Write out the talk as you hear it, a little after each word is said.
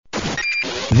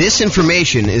This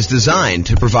information is designed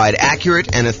to provide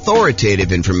accurate and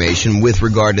authoritative information with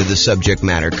regard to the subject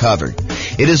matter covered.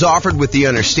 It is offered with the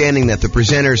understanding that the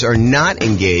presenters are not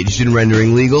engaged in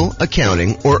rendering legal,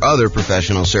 accounting, or other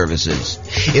professional services.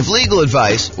 If legal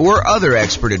advice or other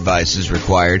expert advice is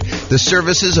required, the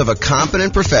services of a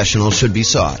competent professional should be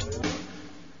sought.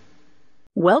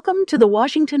 Welcome to the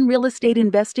Washington Real Estate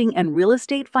Investing and Real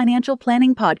Estate Financial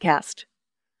Planning Podcast.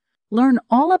 Learn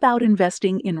all about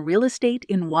investing in real estate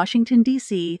in Washington,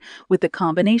 D.C. with the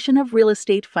combination of real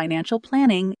estate financial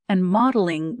planning and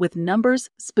modeling with numbers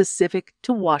specific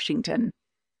to Washington.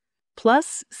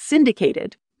 Plus,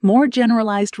 syndicated, more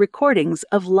generalized recordings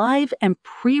of live and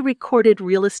pre-recorded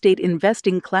real estate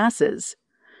investing classes,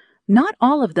 not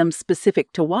all of them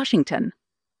specific to Washington.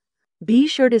 Be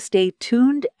sure to stay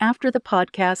tuned after the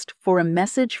podcast for a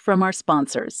message from our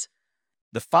sponsors.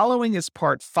 The following is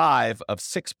part 5 of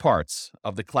 6 parts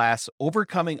of the class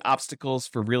Overcoming Obstacles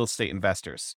for Real Estate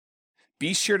Investors.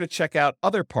 Be sure to check out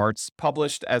other parts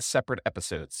published as separate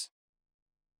episodes.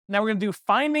 Now we're going to do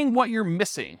finding what you're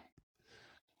missing.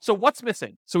 So what's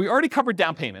missing? So we already covered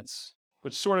down payments,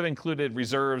 which sort of included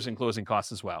reserves and closing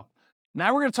costs as well.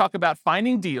 Now we're going to talk about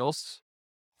finding deals,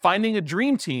 finding a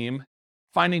dream team,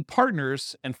 finding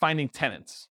partners, and finding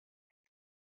tenants.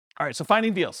 All right, so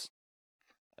finding deals.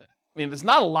 I mean, there's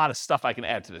not a lot of stuff I can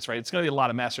add to this, right? It's going to be a lot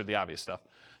of master of the obvious stuff.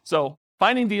 So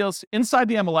finding deals inside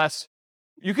the MLS,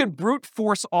 you can brute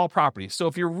force all properties. So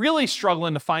if you're really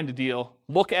struggling to find a deal,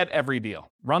 look at every deal.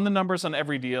 Run the numbers on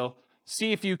every deal.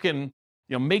 See if you can,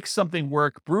 make something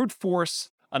work. Brute force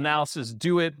analysis,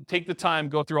 do it. Take the time,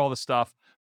 go through all the stuff.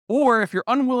 Or if you're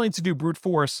unwilling to do brute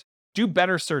force, do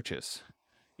better searches.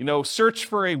 Search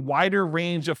for a wider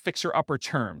range of fixer-upper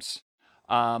terms.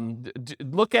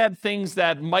 Look at things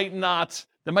that might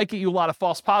get you a lot of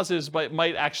false positives, but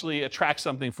might actually attract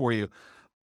something for you.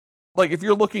 Like if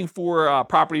you're looking for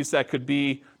properties that could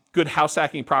be good house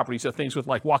hacking properties, so things with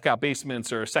like walkout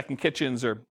basements or second kitchens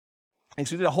or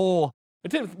things. We did a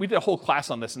whole class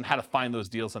on this and how to find those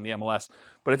deals on the MLS.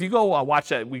 But if you go watch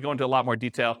that, we go into a lot more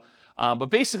detail. But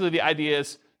basically the idea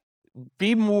is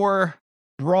be more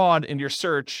broad in your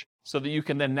search so that you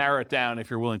can then narrow it down if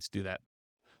you're willing to do that.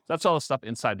 That's all the stuff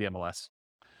inside the MLS.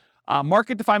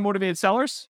 Market to find motivated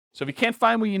sellers. So if you can't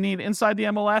find what you need inside the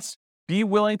MLS, be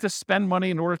willing to spend money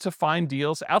in order to find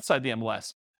deals outside the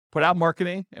MLS. Put out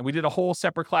marketing, and we did a whole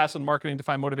separate class on marketing to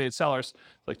find motivated sellers,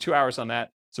 like 2 hours on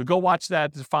that. So go watch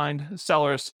that to find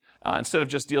sellers instead of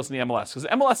just deals in the MLS. Because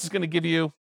MLS is going to give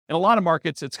you, in a lot of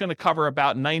markets, it's going to cover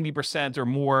about 90% or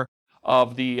more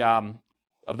of the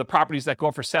properties that go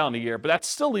up for sale in a year. But that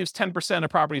still leaves 10% of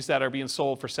properties that are being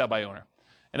sold for sale by owner.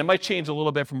 And it might change a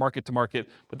little bit from market to market,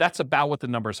 but that's about what the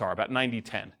numbers are, about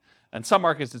 90-10. And some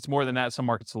markets, it's more than that. Some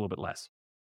markets, a little bit less.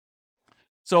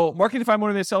 So marketing to find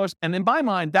motivated sellers. And in my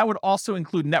mind, that would also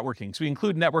include networking. So we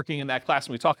include networking in that class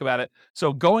when we talk about it.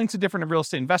 So going to different real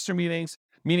estate investor meetings,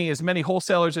 meeting as many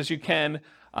wholesalers as you can,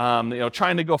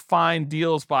 trying to go find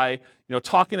deals by,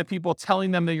 talking to people,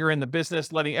 telling them that you're in the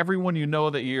business, letting everyone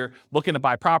that you're looking to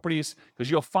buy properties, because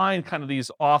you'll find kind of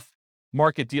these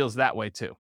off-market deals that way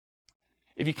too.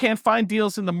 If you can't find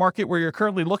deals in the market where you're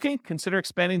currently looking, consider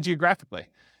expanding geographically.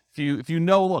 If you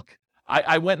know, look,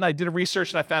 I went and I did a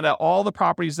research and I found out all the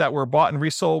properties that were bought and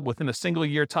resold within a single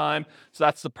year time. So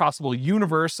that's the possible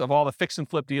universe of all the fix and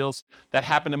flip deals that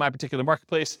happened in my particular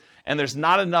marketplace. And there's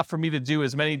not enough for me to do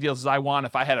as many deals as I want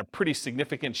if I had a pretty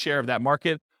significant share of that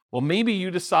market. Well, maybe you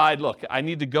decide, look, I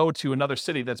need to go to another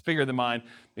city that's bigger than mine,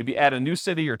 maybe add a new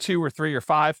city or 2 or 3 or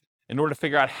 5 in order to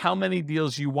figure out how many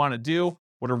deals you want to do,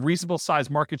 what a reasonable size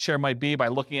market share might be by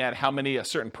looking at how many a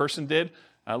certain person did,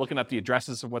 looking up the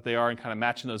addresses of what they are and kind of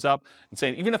matching those up and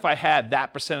saying, even if I had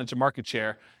that percentage of market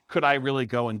share, could I really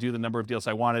go and do the number of deals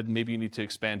I wanted? Maybe you need to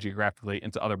expand geographically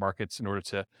into other markets in order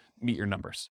to meet your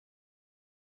numbers.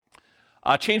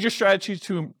 Change your strategy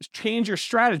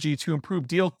to improve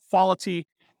deal quality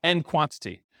and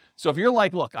quantity. So if you're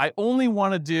like, look, I only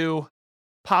want to do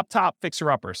pop-top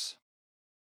fixer-uppers,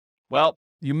 well,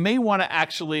 you may want to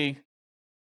actually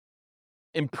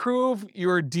improve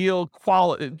your deal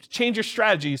quality, change your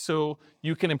strategy so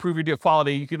you can improve your deal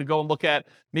quality. You can go and look at,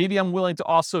 maybe I'm willing to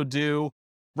also do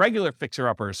regular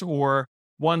fixer-uppers or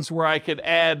ones where I could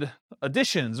add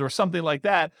additions or something like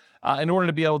that in order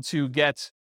to be able to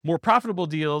get more profitable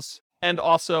deals and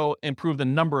also improve the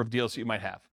number of deals that you might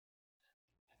have.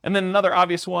 And then another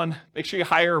obvious one, make sure you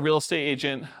hire a real estate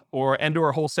agent or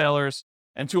wholesalers,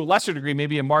 and to a lesser degree,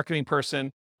 maybe a marketing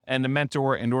person and a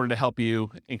mentor in order to help you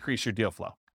increase your deal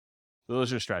flow. So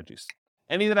those are strategies.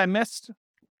 Any that I missed?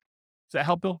 Does that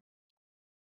help, Bill?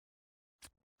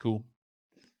 Cool.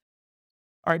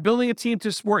 All right, building a team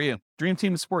to support you, dream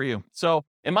team to support you. So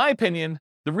in my opinion,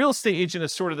 the real estate agent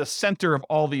is sort of the center of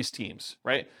all these teams,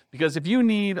 right? Because if you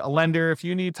need a lender, if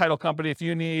you need title company, if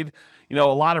you need, a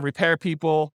lot of repair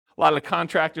people, a lot of the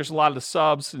contractors, a lot of the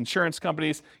subs, insurance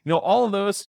companies, all of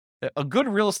those, a good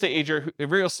real estate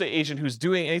agent who's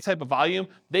doing any type of volume,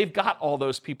 they've got all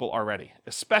those people already,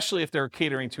 especially if they're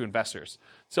catering to investors.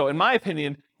 So in my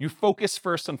opinion, you focus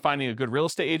first on finding a good real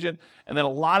estate agent, and then a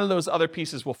lot of those other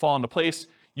pieces will fall into place.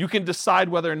 You can decide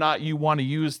whether or not you want to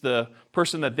use the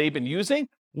person that they've been using,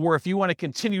 or if you want to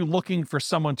continue looking for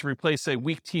someone to replace a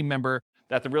weak team member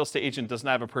that the real estate agent doesn't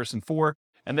have a person for.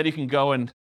 And then you can go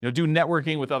and do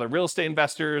networking with other real estate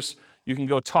investors. You can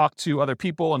go talk to other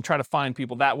people and try to find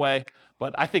people that way.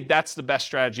 But I think that's the best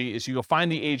strategy, is you go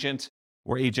find the agent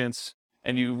or agents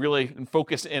and you really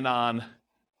focus in on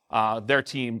their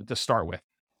team to start with.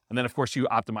 And then, of course, you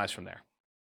optimize from there.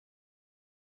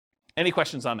 Any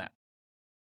questions on that?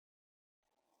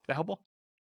 Is that helpful?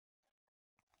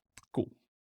 Cool.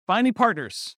 Finding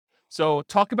partners. So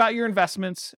talk about your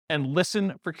investments and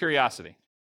listen for curiosity.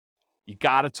 You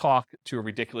got to talk to a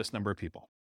ridiculous number of people.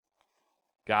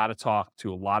 Got to talk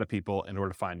to a lot of people in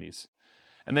order to find these.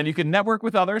 And then you can network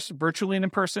with others, virtually and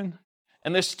in person.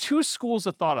 And there's two schools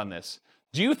of thought on this.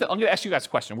 I'm going to ask you guys a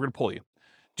question. We're going to poll you.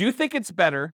 Do you think it's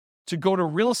better to go to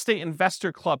real estate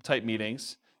investor club type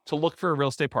meetings to look for real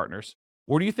estate partners?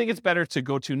 Or do you think it's better to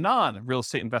go to non-real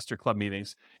estate investor club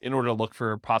meetings in order to look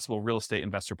for possible real estate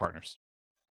investor partners?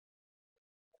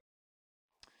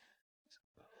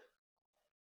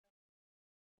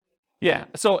 Yeah,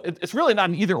 so it's really not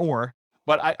an either or,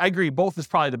 but I agree both is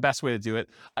probably the best way to do it.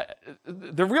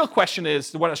 The real question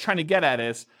is, what I was trying to get at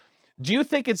is, do you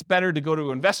think it's better to go to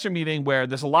an investor meeting where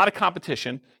there's a lot of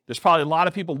competition, there's probably a lot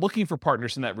of people looking for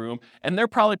partners in that room, and they're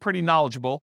probably pretty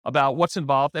knowledgeable about what's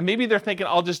involved, and maybe they're thinking,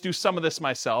 I'll just do some of this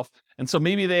myself, and so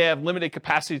maybe they have limited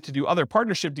capacity to do other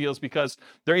partnership deals because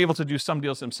they're able to do some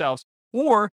deals themselves?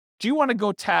 Or do you want to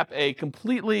go tap a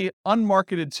completely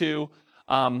unmarketed to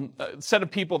set of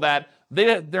people that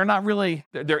they're not really,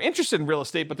 they're interested in real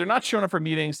estate, but they're not showing up for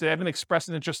meetings. They haven't expressed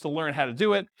an interest to learn how to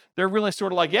do it. They're really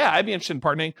sort of like, yeah, I'd be interested in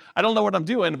partnering. I don't know what I'm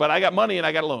doing, but I got money and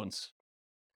I got loans.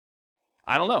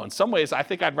 I don't know. In some ways, I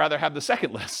think I'd rather have the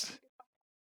second list.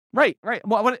 Right.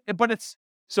 Well, but it's,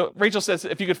 so Rachel says,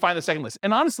 if you could find the second list.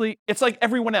 And honestly, it's like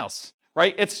everyone else,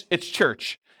 right? It's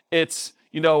church. It's,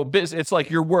 business. It's like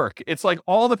your work. It's like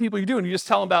all the people you're doing. You just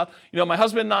tell them about, my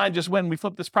husband and I just went and we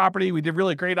flipped this property. We did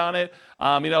really great on it.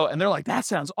 And they're like, that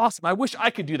sounds awesome. I wish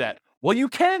I could do that. Well, you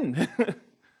can,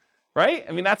 right?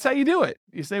 I mean, that's how you do it.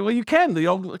 You say, well, you can.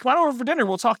 Come on over for dinner.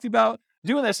 We'll talk to you about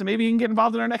doing this and maybe you can get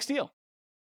involved in our next deal.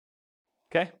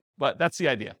 Okay. But that's the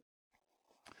idea.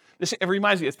 It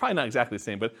reminds me, it's probably not exactly the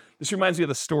same, but this reminds me of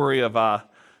the story of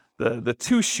the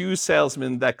two shoe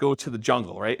salesmen that go to the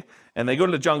jungle, right? And they go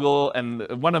to the jungle and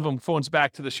one of them phones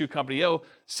back to the shoe company, yo,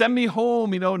 send me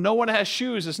home, no one has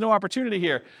shoes, there's no opportunity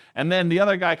here. And then the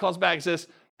other guy calls back and says,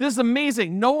 this is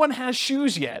amazing, no one has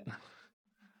shoes yet,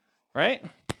 right?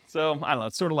 So I don't know,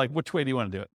 it's sort of like, which way do you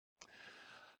want to do it?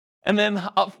 And then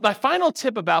my final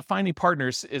tip about finding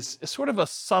partners is sort of a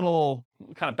subtle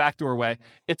kind of backdoor way.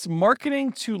 It's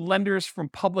marketing to lenders from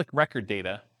public record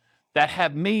data that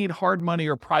have made hard money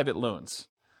or private loans.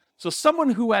 So someone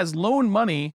who has loaned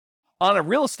money on a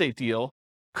real estate deal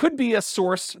could be a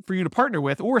source for you to partner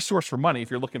with, or a source for money if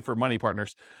you're looking for money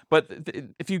partners. But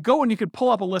if you go and you could pull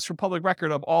up a list from public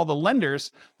record of all the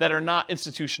lenders that are not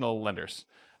institutional lenders.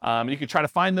 You could try to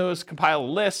find those, compile a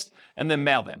list, and then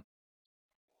mail them.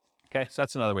 Okay, so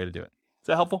that's another way to do it. Is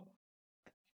that helpful?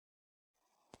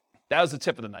 That was the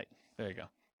tip of the night. There you go.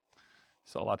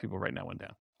 So a lot of people writing that one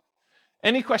down.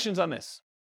 Any questions on this?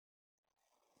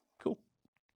 Cool.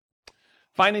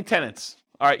 Finding tenants.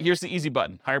 All right, here's the easy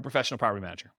button. Hire a professional property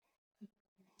manager.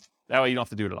 That way you don't have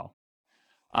to do it at all.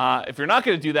 If you're not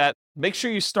going to do that, make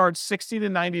sure you start 60 to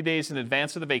 90 days in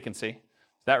advance of the vacancy.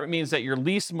 That means that your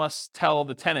lease must tell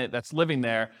the tenant that's living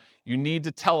there, you need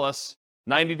to tell us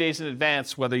 90 days in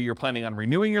advance whether you're planning on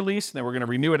renewing your lease, and then we're going to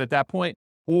renew it at that point,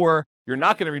 or you're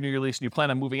not going to renew your lease and you plan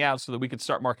on moving out so that we can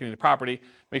start marketing the property.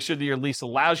 Make sure that your lease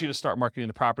allows you to start marketing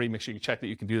the property. Make sure you check that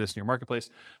you can do this in your marketplace,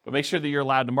 but make sure that you're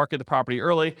allowed to market the property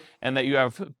early and that you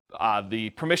have the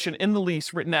permission in the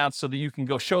lease written out so that you can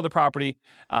go show the property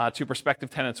to prospective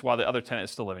tenants while the other tenant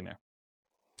is still living there.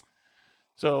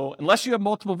 So unless you have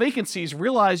multiple vacancies,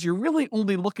 realize you're really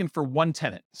only looking for one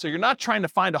tenant. So you're not trying to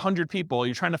find 100 people,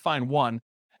 you're trying to find one.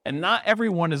 And not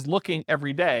everyone is looking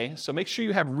every day. So make sure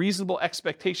you have reasonable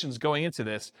expectations going into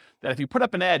this, that if you put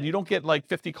up an ad, you don't get like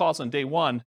 50 calls on day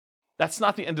one. That's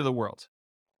not the end of the world.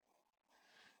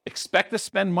 Expect to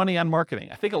spend money on marketing.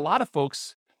 I think a lot of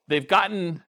folks they've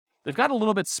gotten a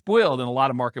little bit spoiled in a lot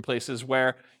of marketplaces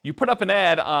where you put up an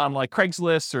ad on like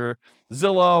Craigslist or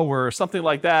Zillow or something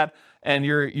like that, and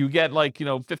you get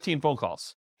 15 phone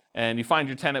calls, and you find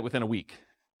your tenant within a week.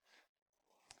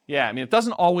 Yeah, I mean, it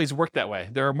doesn't always work that way.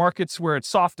 There are markets where it's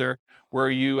softer, where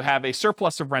you have a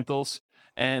surplus of rentals,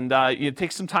 and it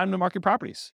takes some time to market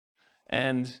properties.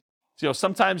 And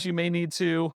sometimes you may need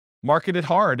to market it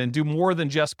hard and do more than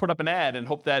just put up an ad and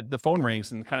hope that the phone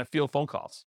rings and kind of field phone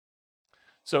calls.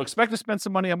 So expect to spend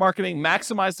some money on marketing,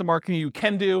 maximize the marketing you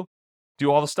can do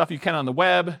all the stuff you can on the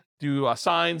web, do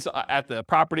signs at the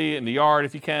property, in the yard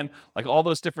if you can, like all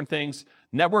those different things.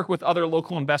 Network with other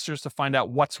local investors to find out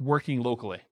what's working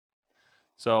locally.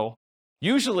 So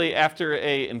usually after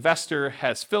an investor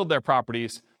has filled their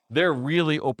properties, they're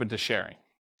really open to sharing.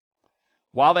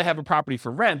 While they have a property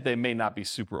for rent, they may not be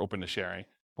super open to sharing.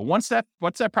 But once that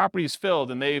property is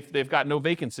filled and they've got no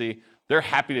vacancy, they're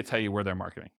happy to tell you where they're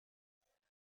marketing.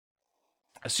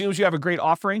 As soon as you have a great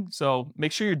offering, so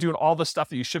make sure you're doing all the stuff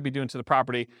that you should be doing to the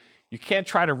property. You can't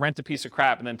try to rent a piece of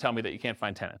crap and then tell me that you can't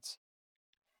find tenants.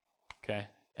 Okay?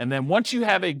 And then once you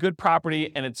have a good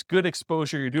property and it's good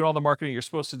exposure, you're doing all the marketing you're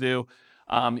supposed to do,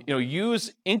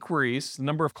 use inquiries, the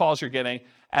number of calls you're getting,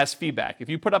 as feedback. If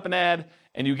you put up an ad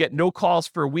and you get no calls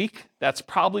for a week, that's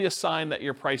probably a sign that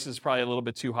your price is probably a little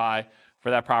bit too high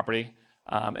for that property.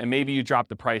 And maybe you drop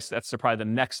the price. That's probably the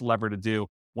next lever to do.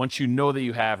 Once you know that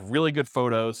you have really good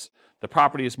photos, the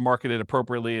property is marketed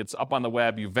appropriately, it's up on the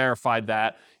web, you verified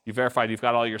that, you've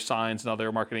got all your signs and other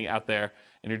marketing out there,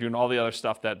 and you're doing all the other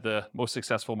stuff that the most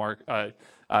successful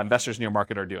investors in your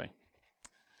market are doing.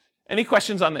 Any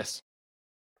questions on this?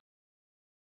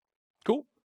 Cool.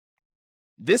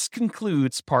 This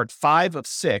concludes part 5 of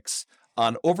 6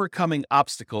 on overcoming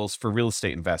obstacles for real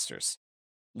estate investors.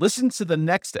 Listen to the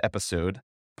next episode,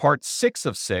 part 6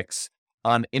 of 6,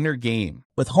 on inner game.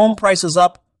 With home prices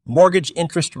up, mortgage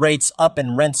interest rates up,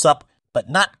 and rents up,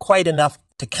 but not quite enough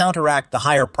to counteract the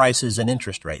higher prices and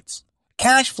interest rates.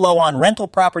 Cash flow on rental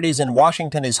properties in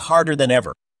Washington is harder than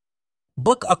ever.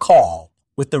 Book a call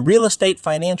with the Real Estate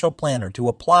Financial Planner to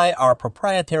apply our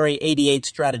proprietary 88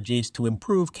 strategies to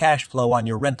improve cash flow on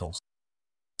your rentals.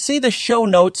 See the show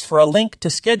notes for a link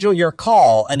to schedule your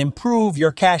call and improve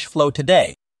your cash flow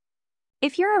today.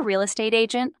 If you're a real estate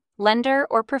agent, lender,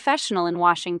 or professional in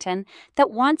Washington that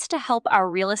wants to help our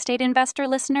real estate investor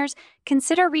listeners,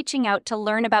 consider reaching out to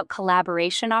learn about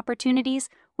collaboration opportunities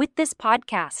with this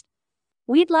podcast.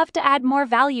 We'd love to add more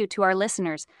value to our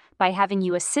listeners by having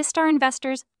you assist our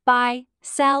investors buy,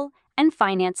 sell, and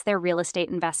finance their real estate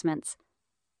investments.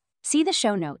 See the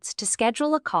show notes to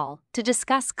schedule a call to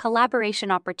discuss collaboration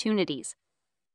opportunities.